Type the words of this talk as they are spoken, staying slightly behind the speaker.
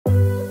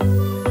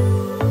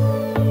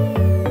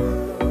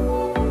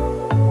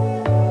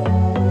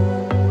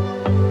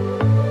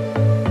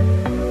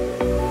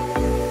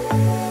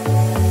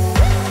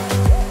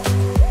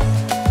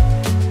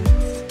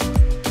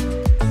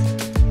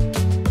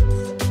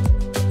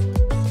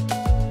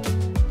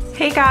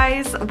Hey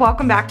guys,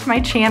 welcome back to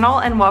my channel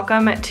and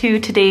welcome to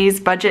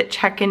today's budget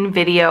check-in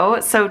video.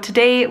 So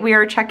today we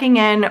are checking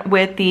in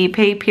with the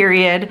pay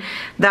period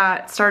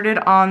that started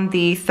on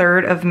the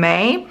 3rd of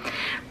May.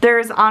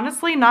 There's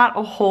honestly not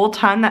a whole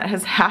ton that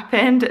has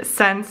happened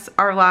since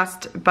our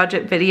last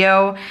budget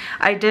video.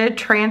 I did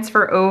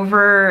transfer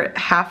over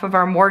half of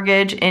our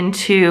mortgage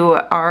into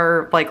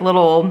our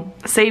little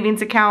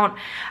savings account.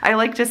 I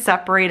like to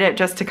separate it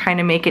just to kind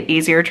of make it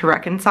easier to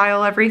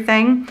reconcile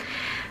everything.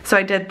 So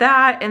I did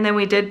that, and then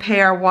we did pay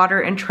our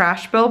water and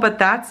trash bill, but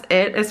that's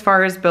it as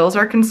far as bills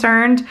are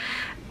concerned.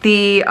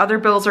 The other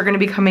bills are going to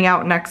be coming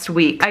out next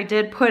week. I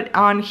did put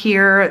on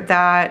here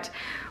that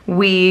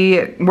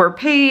we were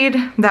paid,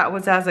 that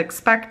was as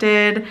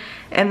expected,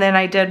 and then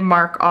I did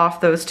mark off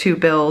those 2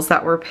 bills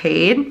that were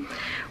paid.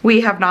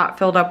 We have not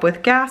filled up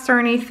with gas or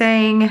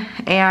anything,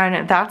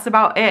 and that's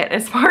about it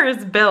as far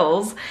as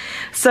bills.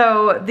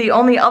 So the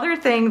only other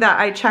thing that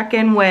I check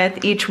in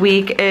with each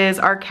week is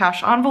our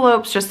cash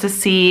envelopes, just to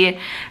see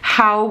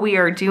how we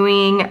are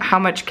doing, how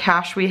much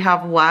cash we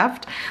have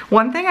left.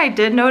 One thing I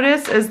did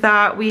notice is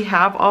that we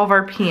have all of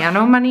our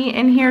piano money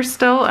in here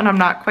still, and I'm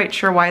not quite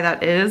sure why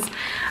that is.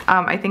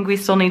 I think we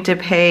still need to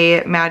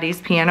pay Maddie's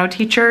piano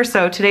teacher.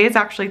 So today is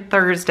actually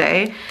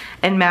Thursday,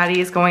 and Maddie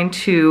is going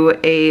to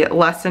a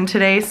lesson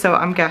today, so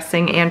I'm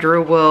guessing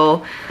Andrew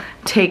will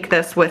take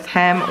this with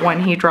him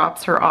when he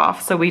drops her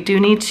off. So we do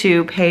need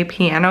to pay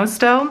piano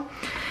still.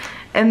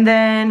 And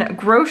then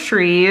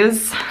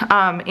groceries,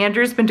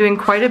 Andrew's been doing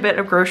quite a bit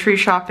of grocery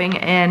shopping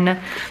in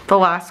the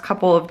last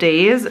couple of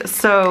days.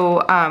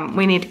 So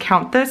we need to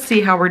count this,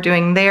 see how we're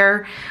doing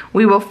there.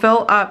 We will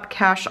fill up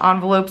cash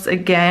envelopes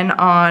again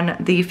on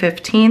the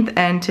 15th,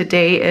 and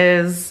today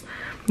is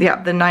the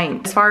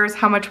 9th. As far as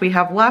how much we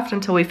have left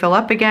until we fill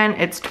up again,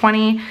 it's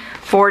 20,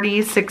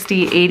 40,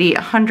 60, 80,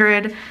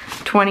 100,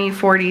 20,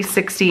 40,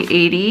 60,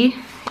 80,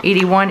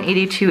 81,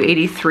 82,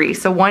 83.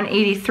 So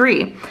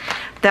 183.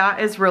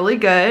 That is really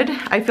good.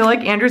 I feel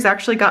like Andrew's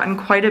actually gotten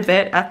quite a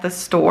bit at the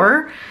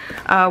store.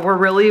 We're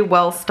really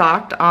well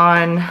stocked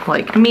on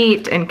like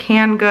meat and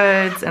canned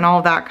goods and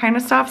all that kind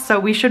of stuff. So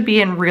we should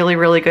be in really,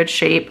 really good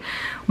shape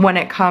when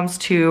it comes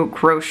to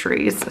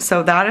groceries.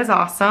 So that is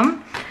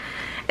awesome.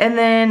 And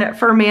then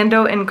for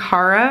Mando and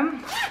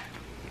Cara,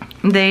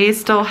 they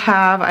still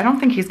have, I don't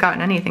think he's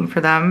gotten anything for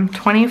them,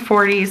 20,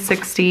 40,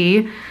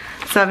 60,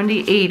 70,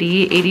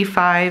 80,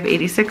 85,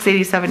 86,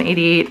 87,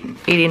 88,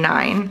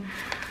 89.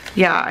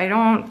 Yeah, I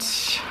don't,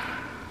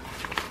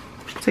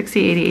 60,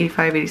 80,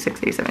 85, 86,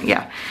 87,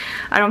 yeah.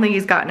 I don't think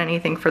he's gotten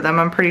anything for them.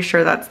 I'm pretty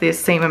sure that's the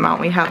same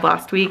amount we had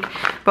last week.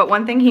 But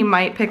one thing he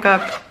might pick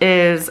up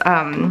is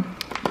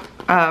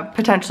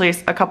potentially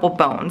a couple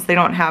bones. They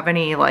don't have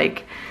any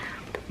like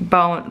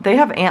bone, they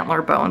have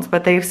antler bones,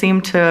 but they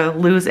seem to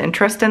lose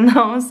interest in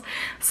those.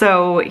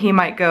 So he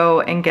might go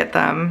and get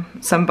them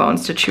some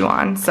bones to chew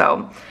on.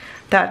 So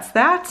that's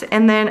that.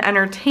 And then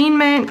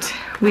entertainment,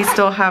 we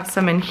still have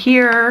some in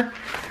here.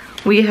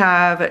 We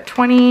have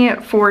 20,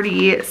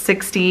 40,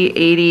 60,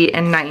 80,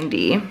 and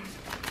 90.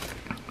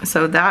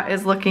 So that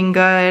is looking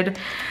good.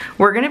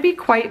 We're gonna be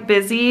quite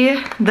busy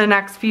the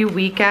next few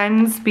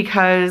weekends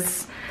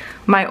because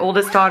my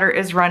oldest daughter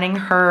is running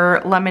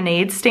her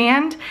lemonade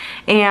stand,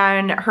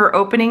 and her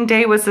opening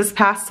day was this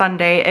past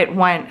Sunday. It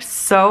went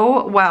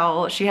so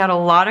well. She had a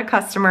lot of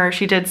customers.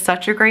 She did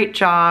such a great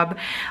job.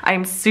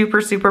 I'm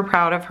super, super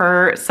proud of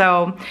her.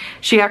 So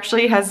she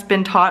actually has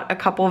been taught a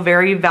couple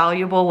very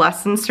valuable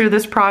lessons through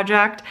this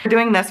project. We're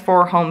doing this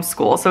for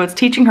homeschool, so it's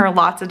teaching her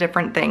lots of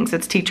different things.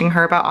 It's teaching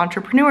her about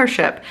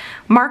entrepreneurship,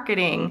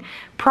 marketing,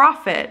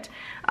 profit,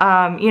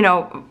 you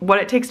know, what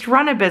it takes to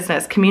run a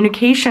business,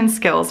 communication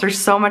skills. There's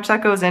so much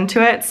that goes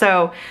into it.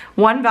 So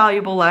one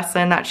valuable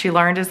lesson that she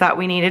learned is that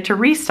we needed to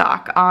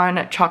restock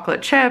on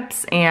chocolate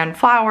chips and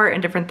flour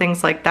and different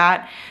things like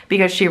that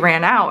because she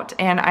ran out.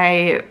 And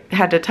I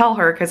had to tell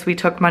her, because we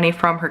took money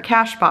from her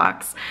cash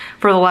box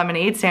for the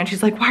lemonade stand.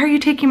 She's like, why are you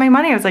taking my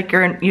money? I was like,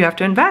 you have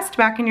to invest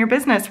back in your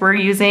business. We're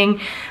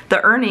using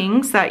the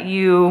earnings that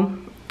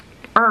you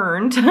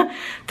earned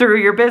through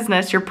your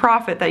business, your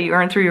profit that you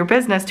earned through your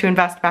business, to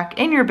invest back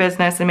in your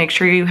business and make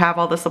sure you have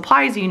all the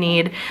supplies you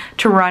need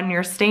to run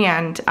your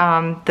stand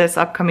this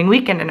upcoming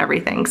weekend and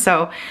everything.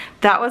 So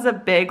that was a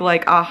big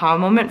like aha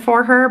moment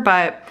for her.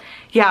 But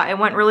yeah, it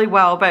went really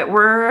well, but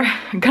we're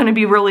gonna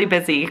be really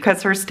busy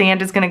because her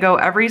stand is gonna go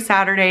every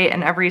Saturday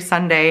and every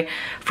Sunday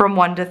from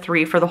 1 to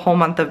 3 for the whole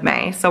month of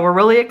May. So we're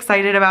really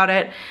excited about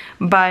it,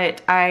 but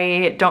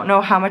I don't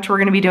know how much we're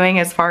gonna be doing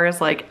as far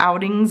as like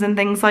outings and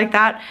things like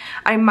that.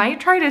 I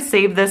might try to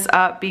save this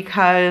up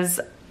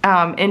because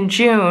in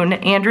June,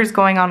 Andrew's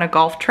going on a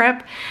golf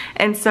trip,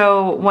 and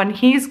so when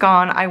he's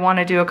gone, I want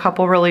to do a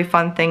couple really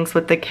fun things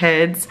with the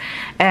kids.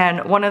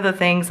 And one of the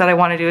things that I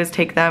want to do is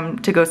take them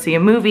to go see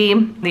a movie.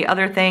 The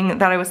other thing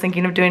that I was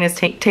thinking of doing is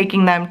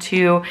taking them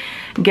to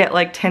get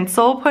like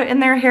tinsel put in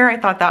their hair. I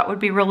thought that would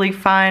be really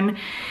fun,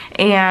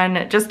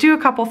 and just do a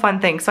couple fun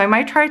things. So I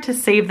might try to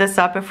save this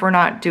up if we're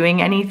not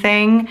doing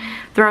anything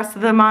the rest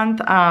of the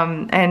month,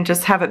 and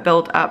just have it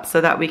built up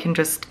so that we can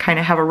just kind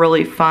of have a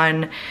really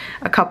fun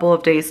a couple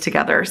of days days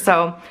together.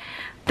 So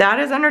that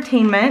is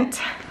entertainment.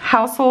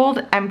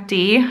 Household,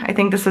 empty. I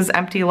think this is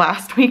empty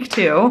last week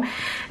too.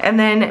 And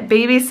then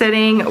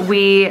babysitting,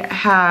 we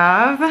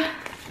have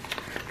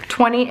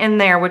 20 in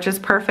there, which is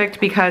perfect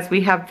because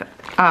we have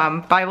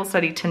Bible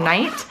study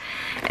tonight,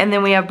 and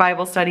then we have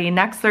Bible study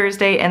next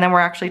Thursday, and then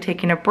we're actually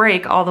taking a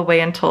break all the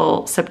way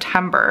until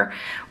September.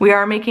 We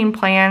are making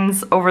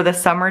plans over the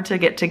summer to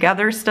get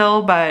together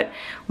still, but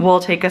we'll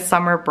take a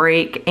summer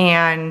break,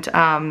 and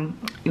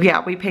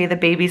yeah, we pay the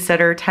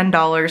babysitter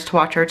 $10 to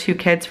watch our 2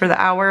 kids for the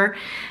hour,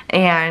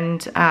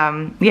 and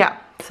yeah.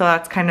 So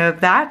that's kind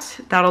of that.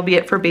 That'll be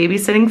it for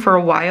babysitting for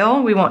a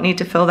while. We won't need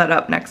to fill that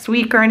up next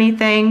week or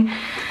anything.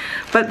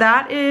 But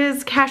that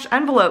is cash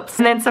envelopes.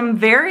 And then some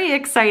very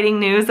exciting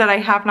news that I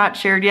have not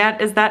shared yet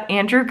is that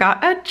Andrew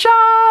got a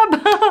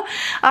job.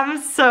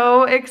 I'm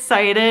so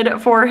excited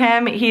for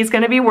him. He's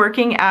gonna be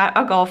working at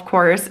a golf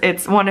course.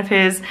 It's one of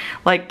his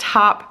like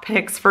top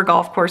picks for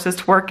golf courses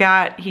to work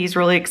at. He's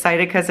really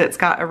excited because it's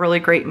got a really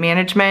great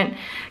management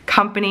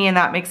company, and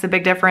that makes a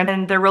big difference.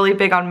 And they're really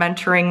big on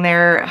mentoring.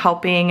 They're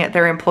helping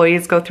their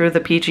employees go through the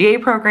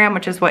PGA program,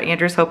 which is what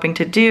Andrew's hoping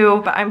to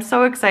do. But I'm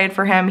so excited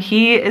for him.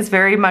 He is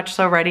very much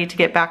so ready to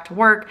get back to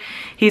work.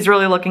 He's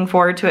really looking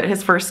forward to it.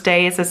 His first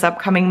day is this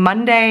upcoming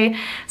Monday.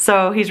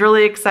 So he's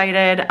really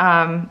excited.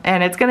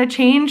 And it's gonna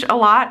change a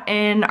lot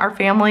in our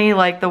family,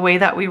 like the way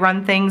that we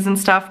run things and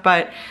stuff,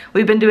 but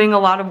we've been doing a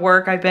lot of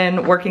work. I've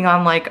been working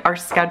on like our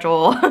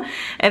schedule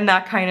and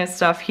that kind of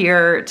stuff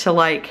here to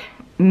like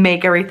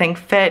make everything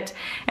fit,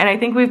 and I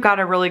think we've got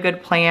a really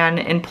good plan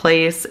in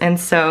place. And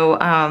so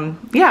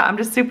yeah, I'm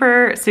just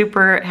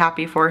super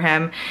happy for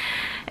him,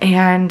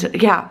 and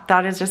yeah,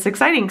 that is just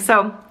exciting.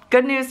 So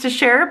good news to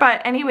share.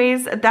 But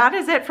anyways, that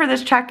is it for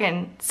this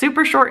check-in.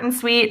 Super short and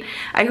sweet.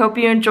 I hope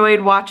you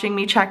enjoyed watching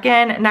me check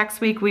in.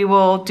 Next week we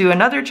will do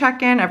another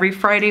check-in. Every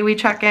Friday we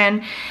check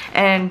in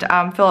and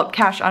fill up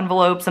cash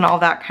envelopes and all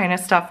that kind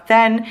of stuff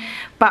then.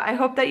 But I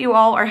hope that you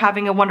all are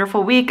having a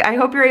wonderful week. I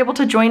hope you're able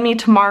to join me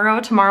tomorrow.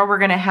 Tomorrow we're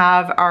gonna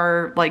have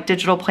our like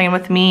digital plan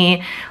with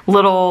me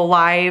little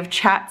live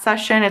chat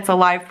session. It's a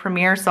live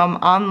premiere, so I'm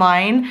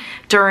online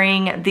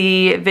during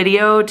the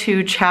video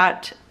to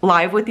chat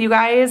live with you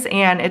guys,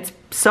 and it's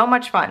so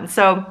much fun.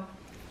 So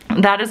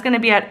that is going to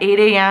be at 8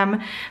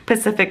 a.m.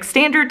 Pacific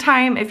Standard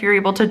Time. If you're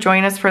able to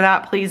join us for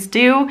that, please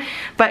do.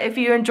 But if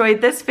you enjoyed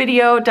this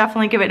video,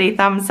 definitely give it a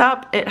thumbs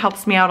up. It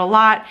helps me out a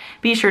lot.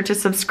 Be sure to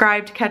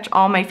subscribe to catch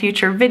all my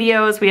future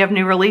videos. We have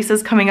new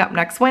releases coming up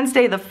next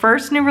Wednesday, the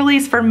first new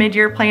release for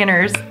mid-year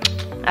planners.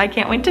 I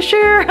can't wait to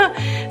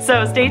share.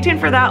 So stay tuned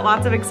for that.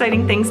 Lots of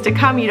exciting things to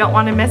come. You don't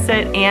want to miss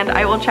it, and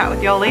I will chat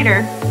with y'all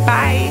later.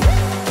 Bye.